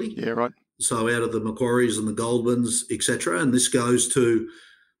capability. Yeah, right. So out of the Macquaries and the Goldmans, etc., and this goes to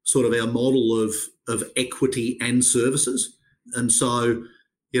sort of our model of equity and services, and so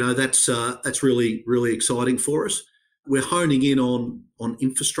that's really, really exciting for us. We're honing in on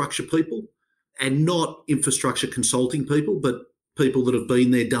infrastructure people, and not infrastructure consulting people, but people that have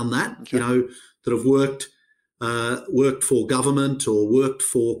been there, done that. Okay. That have worked for government or worked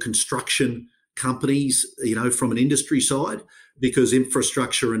for construction companies, from an industry side, because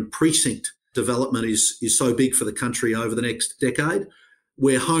infrastructure and precinct development is so big for the country over the next decade.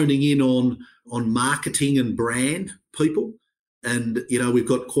 We're honing in on marketing and brand people, and we've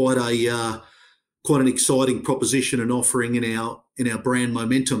got quite an exciting proposition and offering in our brand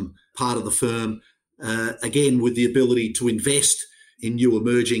momentum part of the firm. Again, with the ability to invest in new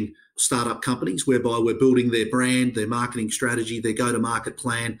emerging startup companies, whereby we're building their brand, their marketing strategy, their go-to-market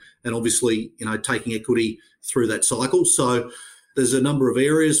plan, and obviously, taking equity through that cycle. So there's a number of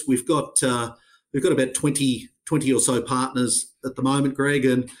areas. We've got about 20 or so partners at the moment, Greg,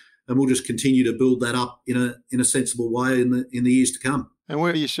 and we'll just continue to build that up in a sensible way in the years to come. And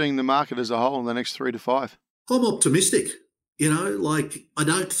where are you seeing the market as a whole in the next 3 to 5? I'm optimistic. I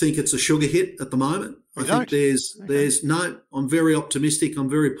don't think it's a sugar hit at the moment. I think I'm very optimistic. I'm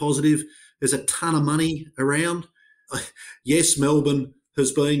very positive. There's a ton of money around. Yes, Melbourne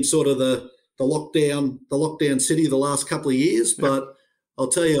has been sort of the lockdown city the last couple of years, but I'll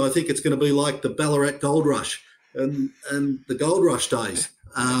tell you, I think it's going to be like the Ballarat Gold Rush and the Gold Rush days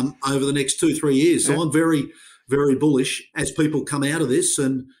over the next 2-3 years. So I'm very, very bullish as people come out of this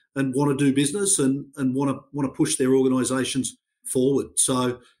and want to do business and want to push their organisations forward.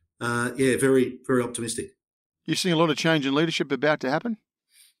 So, very, very optimistic. You seeing a lot of change in leadership about to happen?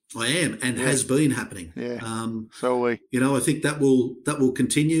 I am, and has been happening. Yeah. So are we. I think that will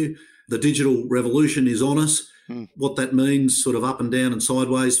continue. The digital revolution is on us. What that means, sort of up and down and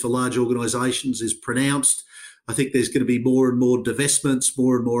sideways for large organisations, is pronounced. I think there's going to be more and more divestments,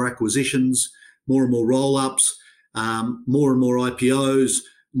 more and more acquisitions, more and more roll-ups, more and more IPOs,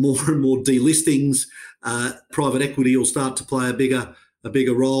 more and more delistings. Private equity will start to play a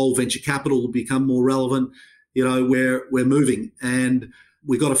bigger role. Venture capital will become more relevant. We're moving, and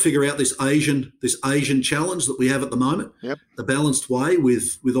we've got to figure out this Asian challenge that we have at the moment. Yep. A balanced way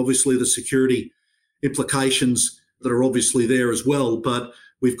with obviously the security implications that are obviously there as well. But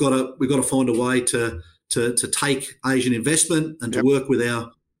we've got to find a way to take Asian investment and to work with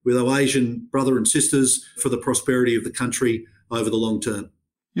our Asian brother and sisters for the prosperity of the country over the long term.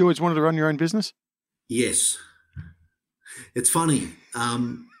 You always wanted to run your own business? Yes. It's funny.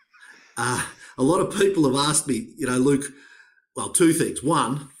 A lot of people have asked me, Luke, well, two things.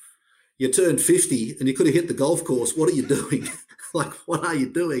 One, you turned 50 and you could have hit the golf course. What are you doing? What are you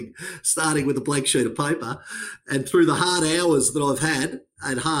doing? Starting with a blank sheet of paper. And through the hard hours that I've had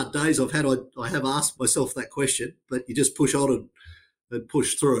and hard days I've had, I have asked myself that question, but you just push on and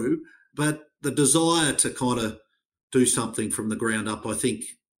push through. But the desire to kind of do something from the ground up, I think,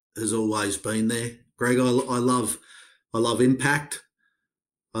 has always been there. Greg, I love impact.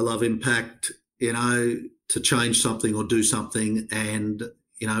 I love impact, to change something or do something, and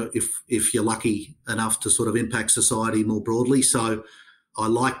if you're lucky enough to sort of impact society more broadly. So I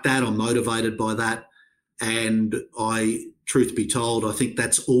like that. I'm motivated by that, and truth be told, I think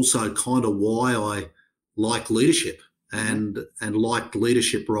that's also kind of why I like leadership and liked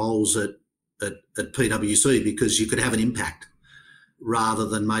leadership roles at PwC, because you could have an impact rather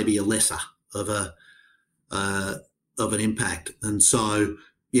than maybe a lesser of an impact. And so,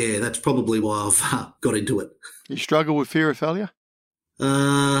 that's probably why I've got into it. You struggle with fear of failure?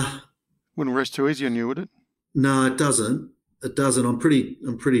 Wouldn't rest too easy on you, would it? No, it doesn't. It doesn't. I'm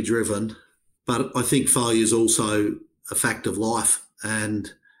pretty driven, but I think failure is also a fact of life,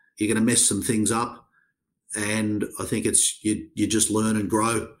 and you're going to mess some things up. And I think it's you just learn and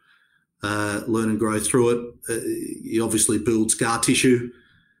grow through it. You obviously build scar tissue,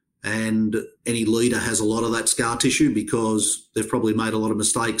 and any leader has a lot of that scar tissue because they've probably made a lot of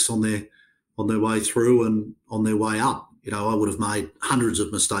mistakes on their way through and on their way up. I would have made hundreds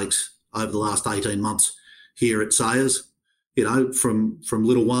of mistakes over the last 18 months here at Sayers, from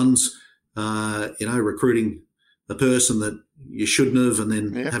little ones, recruiting a person that you shouldn't have and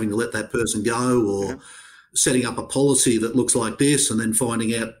then having to let that person go, or setting up a policy that looks like this and then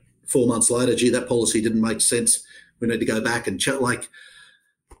finding out 4 months later, gee, that policy didn't make sense. We need to go back and check,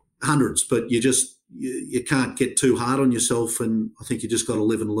 hundreds. But you can't get too hard on yourself, and I think you just got to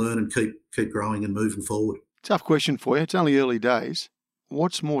live and learn and keep growing and moving forward. Tough question for you. It's only early days.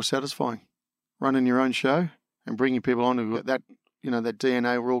 What's more satisfying, running your own show and bringing people on who that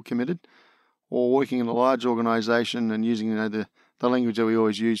DNA we're all committed, or working in a large organisation and using the language that we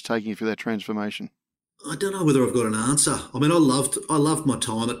always use, taking you through that transformation? I don't know whether I've got an answer. I mean, I loved my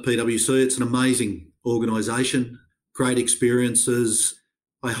time at PwC. It's an amazing organisation, great experiences.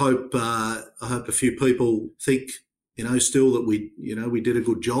 I hope a few people think, still that we did a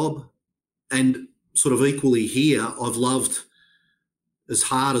good job. And sort of equally here, I've loved, as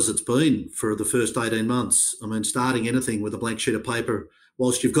hard as it's been for the first 18 months. I mean, starting anything with a blank sheet of paper,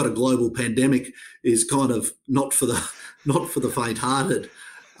 whilst you've got a global pandemic, is kind of not for the faint-hearted.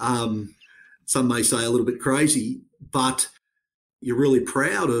 Some may say a little bit crazy, but you're really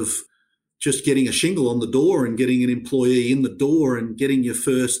proud of just getting a shingle on the door and getting an employee in the door and getting your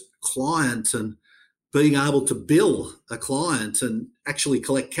first client and being able to bill a client and actually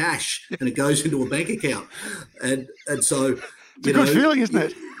collect cash and it goes into a bank account. And so It's a good feeling, isn't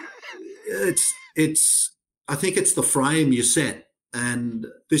it? I think it's the frame you set. And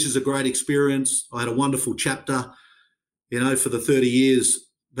this is a great experience. I had a wonderful chapter, for the 30 years,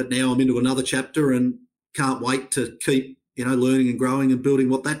 but now I'm into another chapter and can't wait to keep, learning and growing and building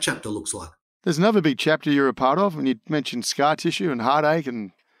what that chapter looks like. There's another big chapter you're a part of, and you mentioned scar tissue and heartache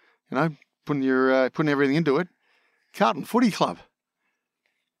and, putting everything into it. Carlton Footy Club.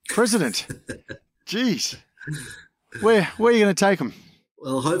 President. Jeez. Where are you going to take them?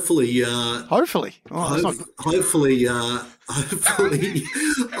 Well, hopefully. Hopefully. Hopefully, I'm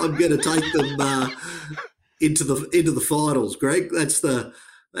going to take them into the finals, Greg. That's the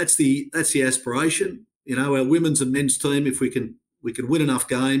aspiration. Our women's and men's team, if we can win enough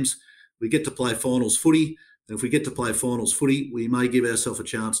games, we get to play finals footy. And if we get to play finals footy, we may give ourselves a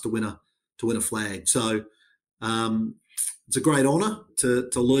chance to win a flag. So it's a great honour to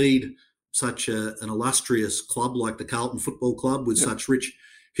lead such an illustrious club like the Carlton Football Club with such rich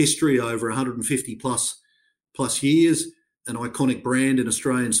history over 150 plus years, an iconic brand in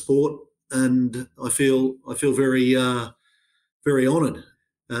Australian sport, and I feel very very honoured.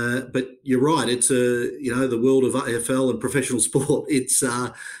 But you're right, it's the world of AFL and professional sport. It's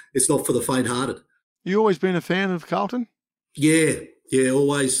not for the faint-hearted. You always been a fan of Carlton? Yeah,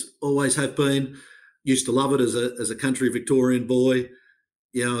 always have been. Used to love it as a country Victorian boy.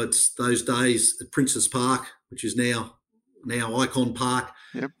 It's those days at Princes Park, which is now Icon Park.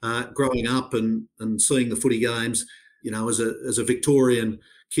 Yep. Growing up and seeing the footy games, as a Victorian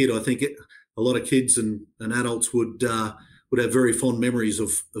kid, I think a lot of kids and adults would have very fond memories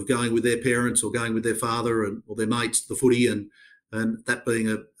of going with their parents or going with their father or their mates to the footy, and that being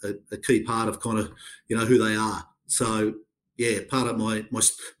a key part of kind of who they are. So yeah, part of my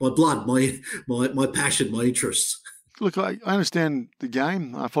blood, my passion, my interests. Look, I understand the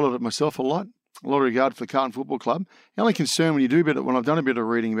game. I followed it myself a lot of regard for the Carlton Football Club. The only concern when I've done a bit of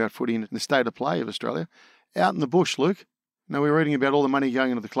reading about footy in the state of play of Australia, out in the bush, Luke, we're reading about all the money going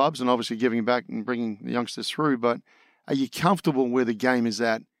into the clubs and obviously giving back and bringing the youngsters through, but are you comfortable where the game is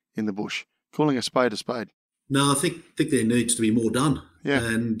at in the bush, calling a spade a spade? No, I think there needs to be more done. Yeah.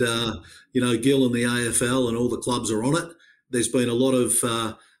 And, Gill and the AFL and all the clubs are on it. There's been a lot of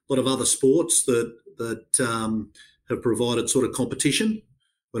other sports that have provided sort of competition.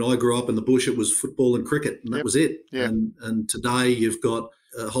 When I grew up in the bush, it was football and cricket, and that was it. Yeah. And today you've got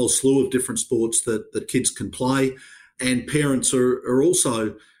a whole slew of different sports that kids can play, and parents are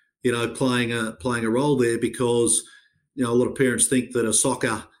also, playing a role there because, a lot of parents think that a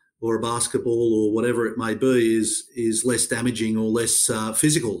soccer or a basketball or whatever it may be is less damaging or less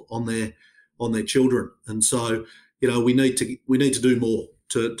physical on their children, and so we need to do more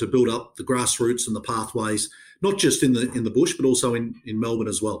to build up the grassroots and the pathways, not just in the bush, but also in Melbourne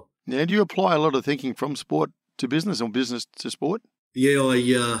as well. Yeah, do you apply a lot of thinking from sport to business or business to sport? Yeah,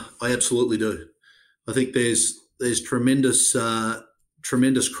 I absolutely do. I think there's tremendous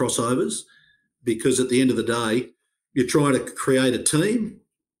crossovers because at the end of the day, you're trying to create a team,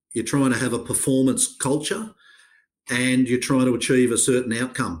 you're trying to have a performance culture, and you're trying to achieve a certain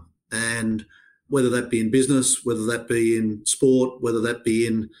outcome. And whether that be in business, whether that be in sport, whether that be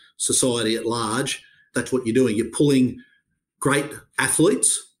in society at large, that's what you're doing. You're pulling great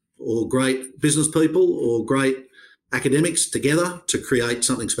athletes or great business people or great academics together to create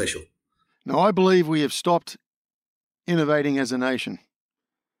something special. Now, I believe we have stopped innovating as a nation.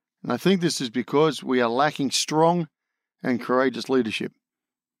 And I think this is because we are lacking strong and courageous leadership.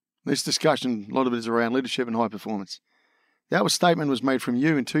 This discussion, a lot of it is around leadership and high performance. That statement was made from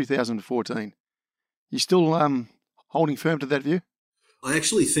you in 2014. You still holding firm to that view? I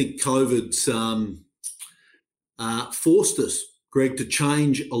actually think COVID's forced us, Greg, to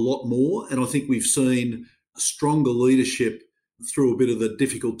change a lot more. And I think we've seen stronger leadership through a bit of the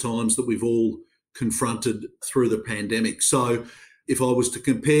difficult times that we've all confronted through the pandemic. So if I was to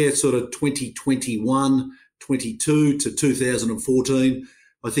compare sort of 2021, 22 to 2014,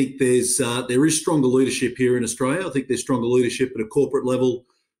 I think there is stronger leadership here in Australia. I think there's stronger leadership at a corporate level,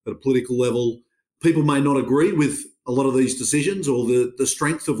 at a political level. People may not agree with a lot of these decisions or the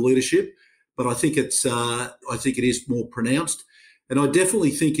strength of leadership, but I think it is more pronounced. And I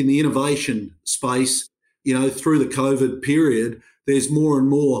definitely think in the innovation space, through the COVID period, there's more and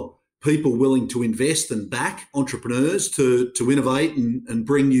more people willing to invest and back entrepreneurs to innovate and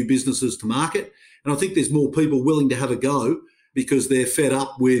bring new businesses to market. And I think there's more people willing to have a go because they're fed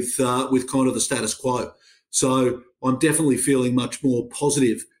up with kind of the status quo. So I'm definitely feeling much more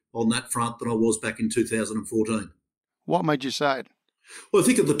positive on that front than I was back in 2014. What made you say it? Well, I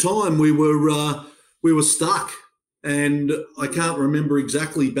think at the time we were stuck, and I can't remember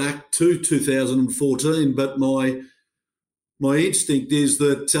exactly back to 2014, but my my instinct is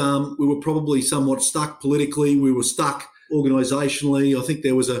that we were probably somewhat stuck politically. We were stuck organisationally. I think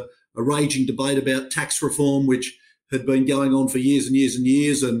there was a raging debate about tax reform, which had been going on for years and years and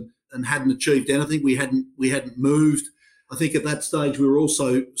years, and hadn't achieved anything. We hadn't moved. I think at that stage we were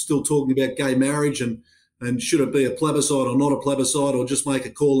also still talking about gay marriage and should it be a plebiscite or not a plebiscite, or just make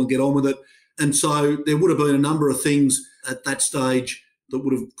a call and get on with it. And so there would have been a number of things at that stage that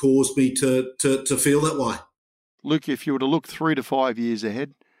would have caused me to feel that way. Luke, if you were to look 3 to 5 years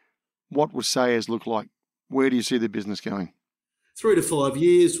ahead, what would Sayers look like? Where do you see the business going? 3 to 5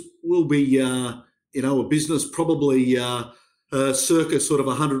 years will be, a business probably circa sort of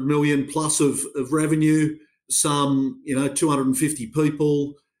 100 million plus of revenue, some, 250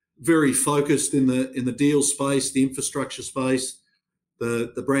 people, very focused in the deal space, the infrastructure space,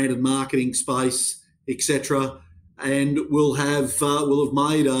 the brand and marketing space, etc. And we'll have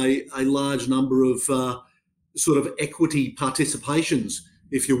made a large number of sort of equity participations,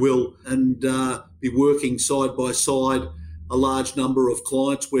 if you will, and be working side by side a large number of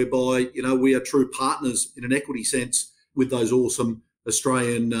clients whereby, we are true partners in an equity sense with those awesome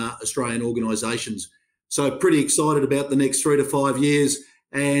Australian organisations. So pretty excited about the next 3 to 5 years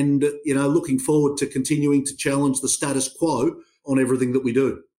and, looking forward to continuing to challenge the status quo on everything that we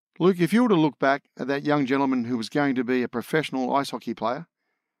do. Luke, if you were to look back at that young gentleman who was going to be a professional ice hockey player,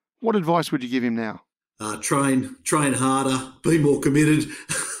 what advice would you give him now? Train harder, be more committed.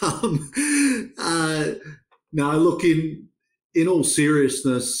 No, look, in all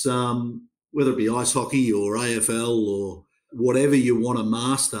seriousness, whether it be ice hockey or AFL or whatever you want to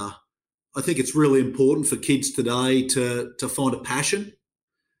master, I think it's really important for kids today to find a passion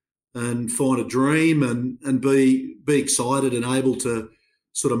and find a dream and be excited and able to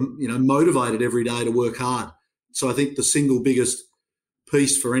sort of, motivated every day to work hard. So I think the single biggest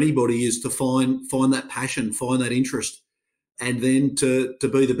piece for anybody is to find that passion, find that interest, and then to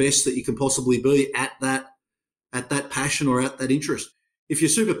be the best that you can possibly be at that passion or at that interest. If you're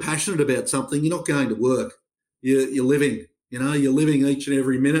super passionate about something, you're not going to work. You're living, you're living each and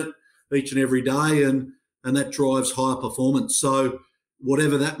every minute, each and every day, and that drives higher performance. So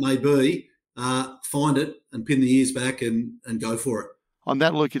whatever that may be, find it and pin the ears back and go for it. On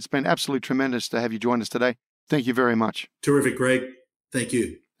that, Luke, it's been absolutely tremendous to have you join us today. Thank you very much. Terrific, Greg. Thank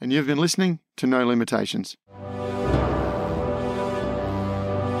you. And you've been listening to No Limitations.